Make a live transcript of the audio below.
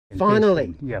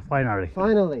Finally. Yeah, finally.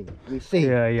 Finally, we see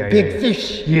Yeah, the big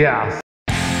fish. Yes.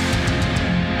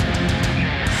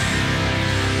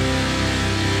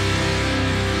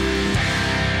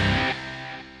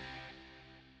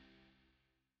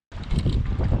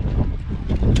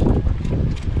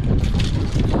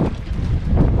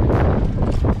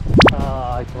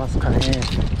 Ah, 行きますかね。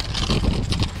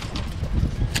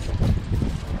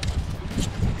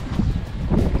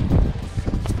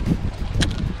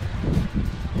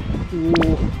おお、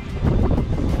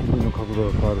海の角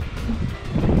度が変わる。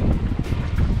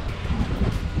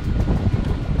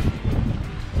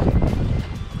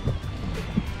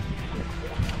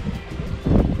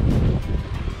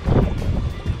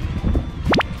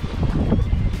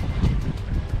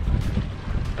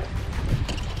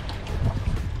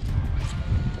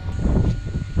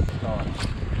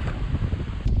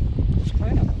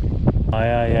い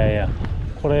や、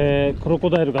これクロコ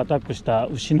ダイルがアタックした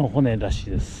牛の骨らし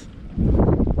いです。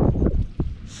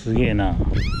すげえな。You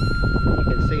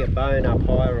can see a bone up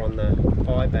higher on the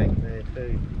high bank there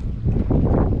too.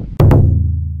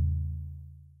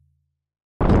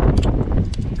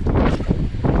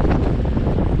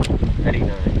 Very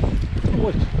nice.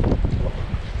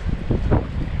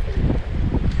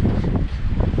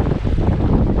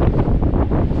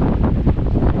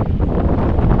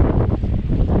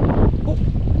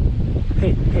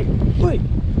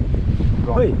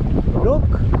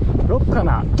 Lookか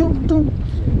な。トントン。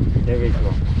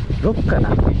Lookか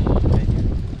な。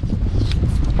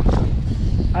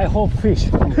I hope fish.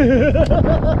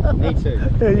 Me too.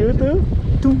 You too?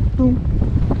 トントン。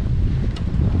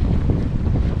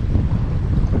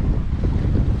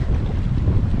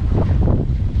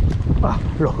あ、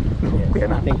ロックや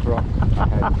な。I think rock.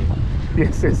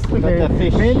 Yes, yes. But the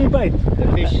fish. Many bite. The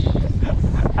fish.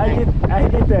 I get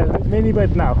many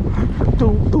bite now.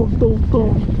 トントントントン。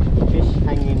Fish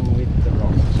hanging with the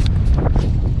rock.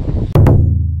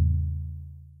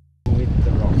 With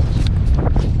the rock.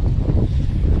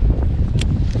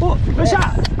 お、よっしゃ。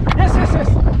Yes, yes, yes.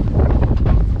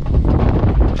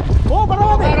 お、バラ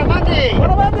バンディ。バ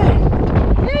ラバンディ。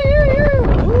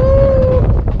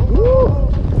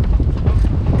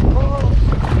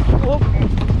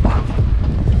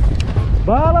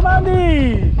バラバンデ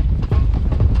ィ。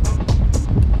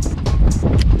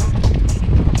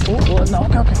Oh, no,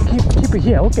 okay. Keep it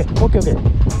here. Okay.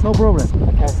 No problem.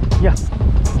 Okay. Yeah.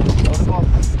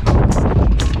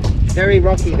 Very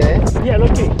rocky there. Yeah,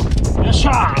 rocky.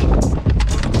 Yasha.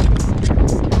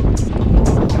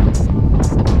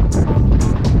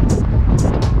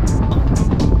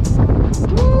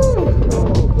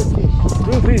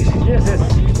 Good fish. Yes.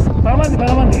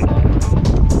 Baramandi.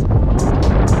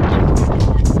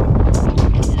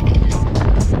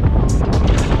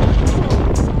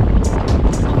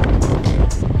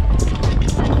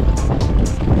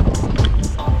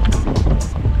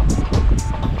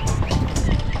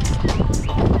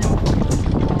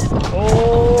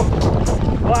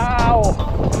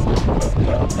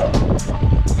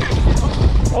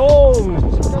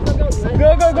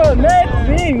 Go. Next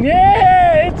thing.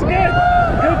 Yeah, it's good.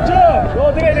 Good job.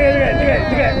 Oh, でかい。Very good.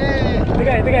 Look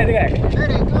at the beautiful fish.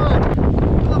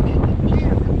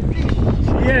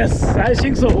 Yes, I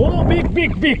think so. Oh, big.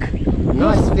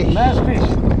 Nice fish. Nice fish.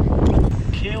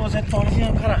 KOZ オリジナ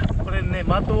ルから、これね、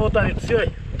マッドウォーターに強い。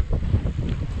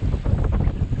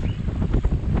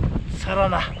サラ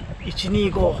ナ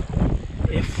 125F。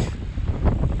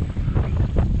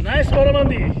ナイスバラマン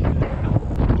ディ。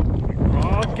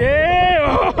オッケー。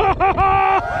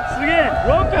すげえ。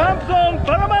ロックハンプトン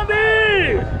バラマンディ。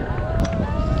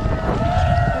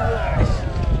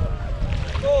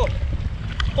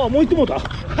あ、もう行ってもうた。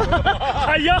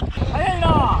早い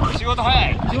な。仕事早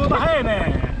い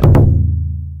ね。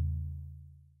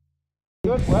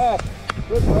Good work.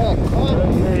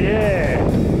 Yeah.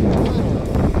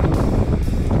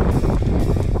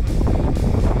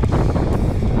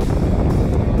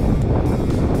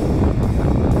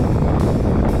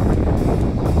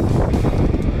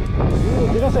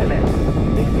 でかそうやね。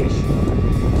ビッグフィッシュ。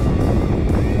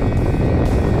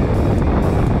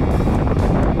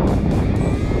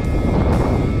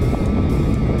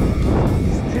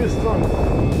Still strong.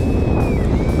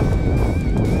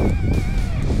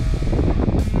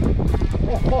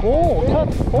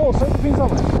 Oh, セットピンサム。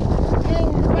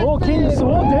お、キングス、お、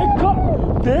でっか。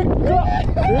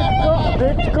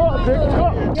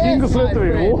キングスレッドウ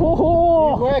ィン。お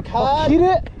お。Work hard. 綺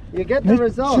麗。You get the め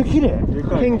っちゃ result. 綺麗。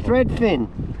 King threadfin.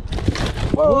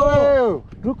 Whoa!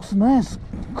 Looks nice.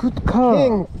 Good car.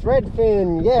 King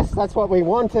threadfin. Yes, that's what we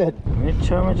wanted. め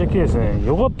ちゃめちゃ綺麗ですね。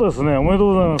よかったですね。おめでとう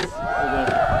ございます。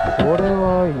これ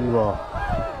はいいわ。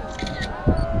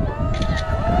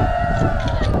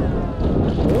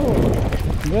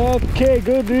Okay,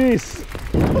 good this.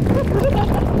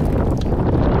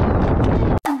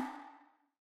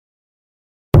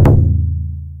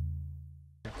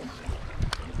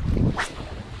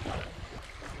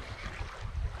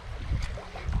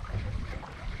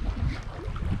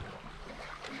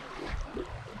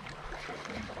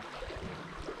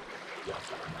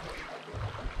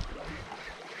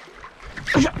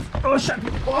 Oh shit!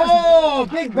 Oh,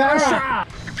 big barra!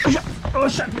 Oh shit! Oh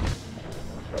shit!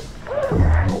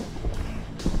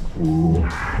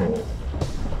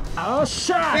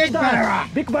 Big barra!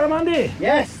 Big barramundi!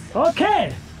 Yes!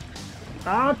 Okay!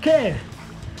 Okay!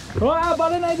 うわー、バ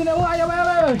レないでね。うわー、やばいや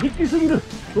ばいやばい。引きすぎる。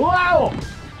うわお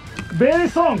Very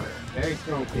strong! Very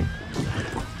strong fish.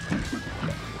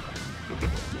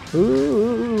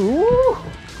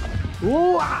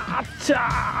 うわー、あっち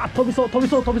ゃー、飛びそう飛び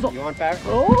そう飛びそう。 You want barra?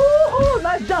 おお、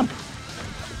ナイスジャンプ。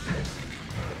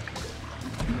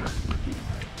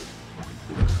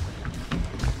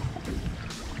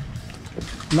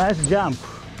ナイスジャンプ。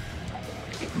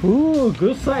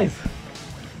グッサイズ。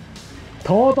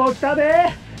とうとう来た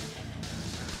で。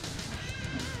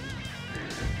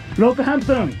ロックハンプ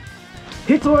トン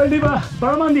ヒッツロイリバー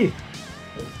バラマンディ。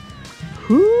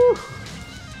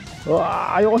う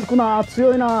わー、よく引くな、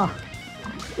強いな。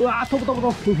うわー、飛ぶ飛ぶ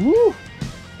飛ぶ。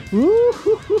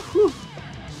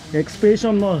エクスペーシ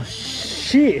ョンの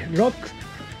C6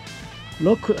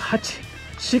 8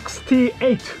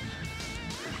 68。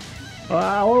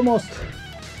ああ、almost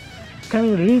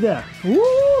coming leader。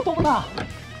飛ぶな。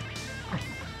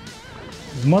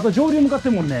また上流向かって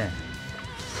るもんね。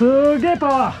すげえパ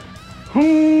ワー。す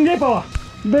げえパワー。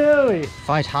Very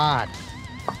Fight hard.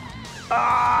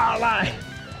 alright.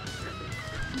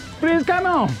 Please come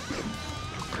on.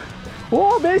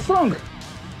 Oh, very strong.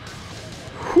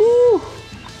 Whew.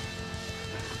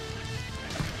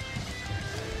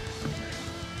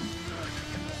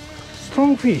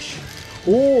 Strong fish.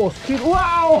 Oh, still,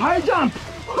 wow, high jump.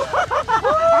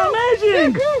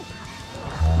 Amazing.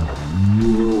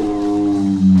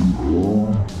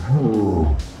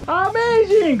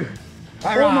 Amazing.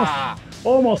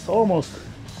 Almost.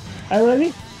 Are you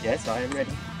ready? Yes, I am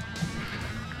ready.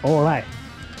 All right.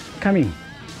 Coming.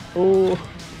 Oh,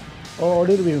 a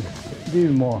little bit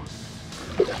more.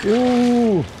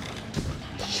 Oh,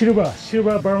 silver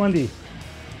barramundi.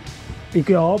 い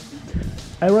くよ。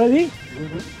Are you ready?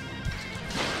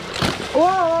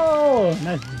 Oh,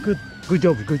 nice, good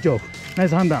job.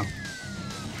 Nice hand down.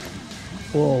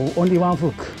 Oh, only one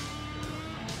hook.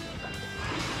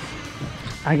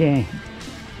 Again.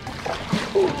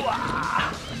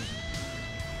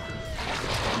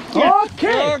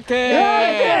 Okay.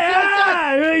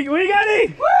 We got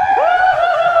it.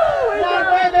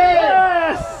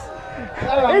 Yes.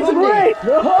 It's great.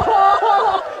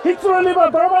 It's only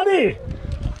about barramundi.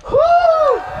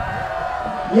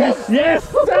 Yes.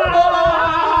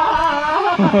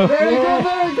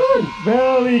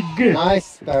 Very good.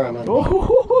 Nice barramundi.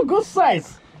 Oh, good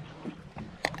size.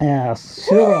 Yes,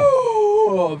 sure.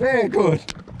 Oh, very good.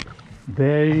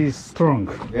 Very strong.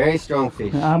 Very strong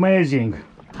fish. Amazing.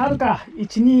 はるか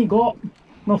125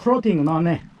のフローティングの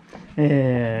ね、ゴ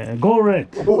ールレッ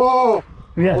ド。Whoa!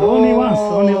 Yes, only once.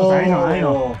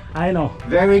 I know.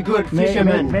 Very good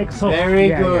fisherman. Very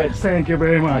good. Thank you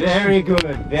very much. Very good.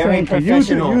 Very Thank you.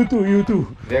 professional. You too.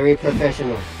 Very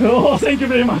professional. Oh, thank you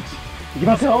very much. いき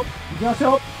ますよ。いきます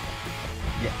よ。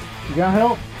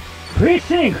フィッ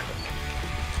シング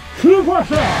スーパース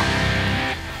ター。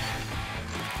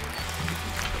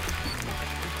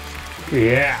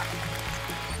Yeah.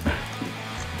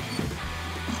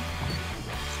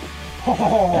 Ho.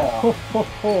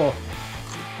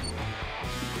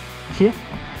 Here?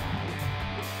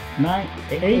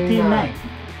 89,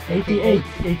 88.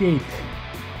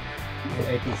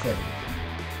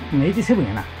 87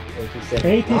 やな。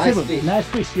87. Nice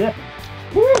fish, yeah.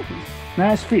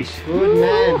 Nice fish. Good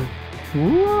man.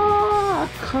 うわ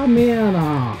ー、カメや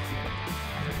な。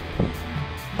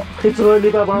It's Royal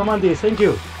River Barramundi. Thank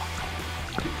you.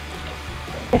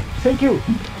 Thank you.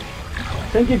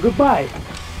 Goodbye.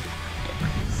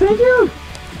 Thank you.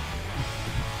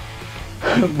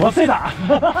 忘れた。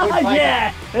イ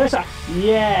エーイ。よっしゃ。イ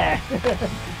エ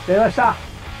ーイ。よっしゃ。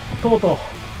とうとう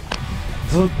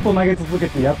ずっと投げ続け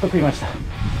てやっと食いました。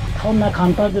こんな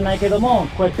簡単じゃないけども、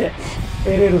こうやって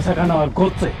得れる魚はご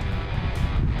っつい。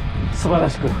素晴ら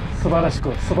しい魚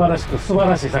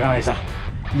でした。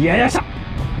いやよっしゃ。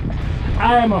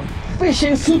I am a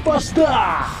fishing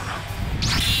superstar.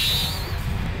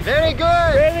 Very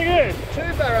good. Two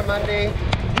barramundi.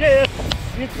 Yes,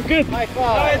 it's good. High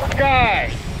five. Nice guy.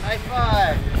 High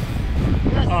five.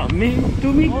 Me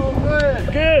to me. Oh,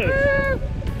 good. Good.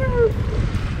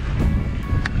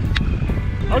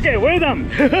 Okay, we're done.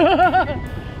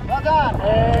 Well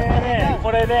done.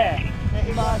 これね、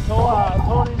今日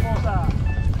は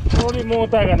トロリーモー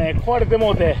ターがね壊れて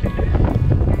もうて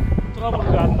トラブ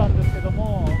ルがあったんですけど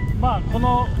も、まあこ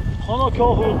の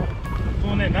強風、こ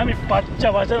のね波バッチ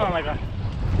ャバチャの中、す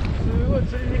ごい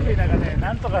釣りにくい中ね、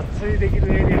なんとか釣りでき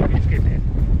るエリアを見つけて、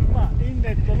まあイン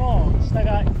レットの下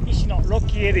が石のロッ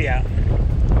キーエリア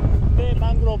で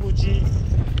マングローブ地、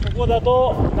ここだ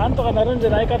となんとかなるんじゃ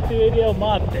ないかっていうエリアを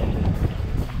回って、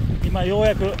今よう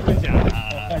やく釣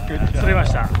れま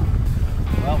した。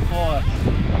Well fought.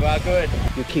 You are good.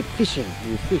 You keep fishing.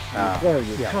 You fish. You throw.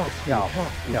 You cast. You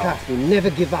cast. You cast. You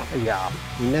never give up. Yeah.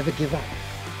 You never give up.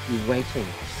 You're waiting.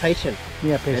 Patient.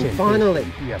 Yeah, patient. And finally.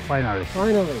 Yeah, finally.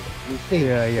 Finally, you see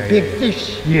Yeah, big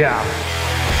fish. Yeah.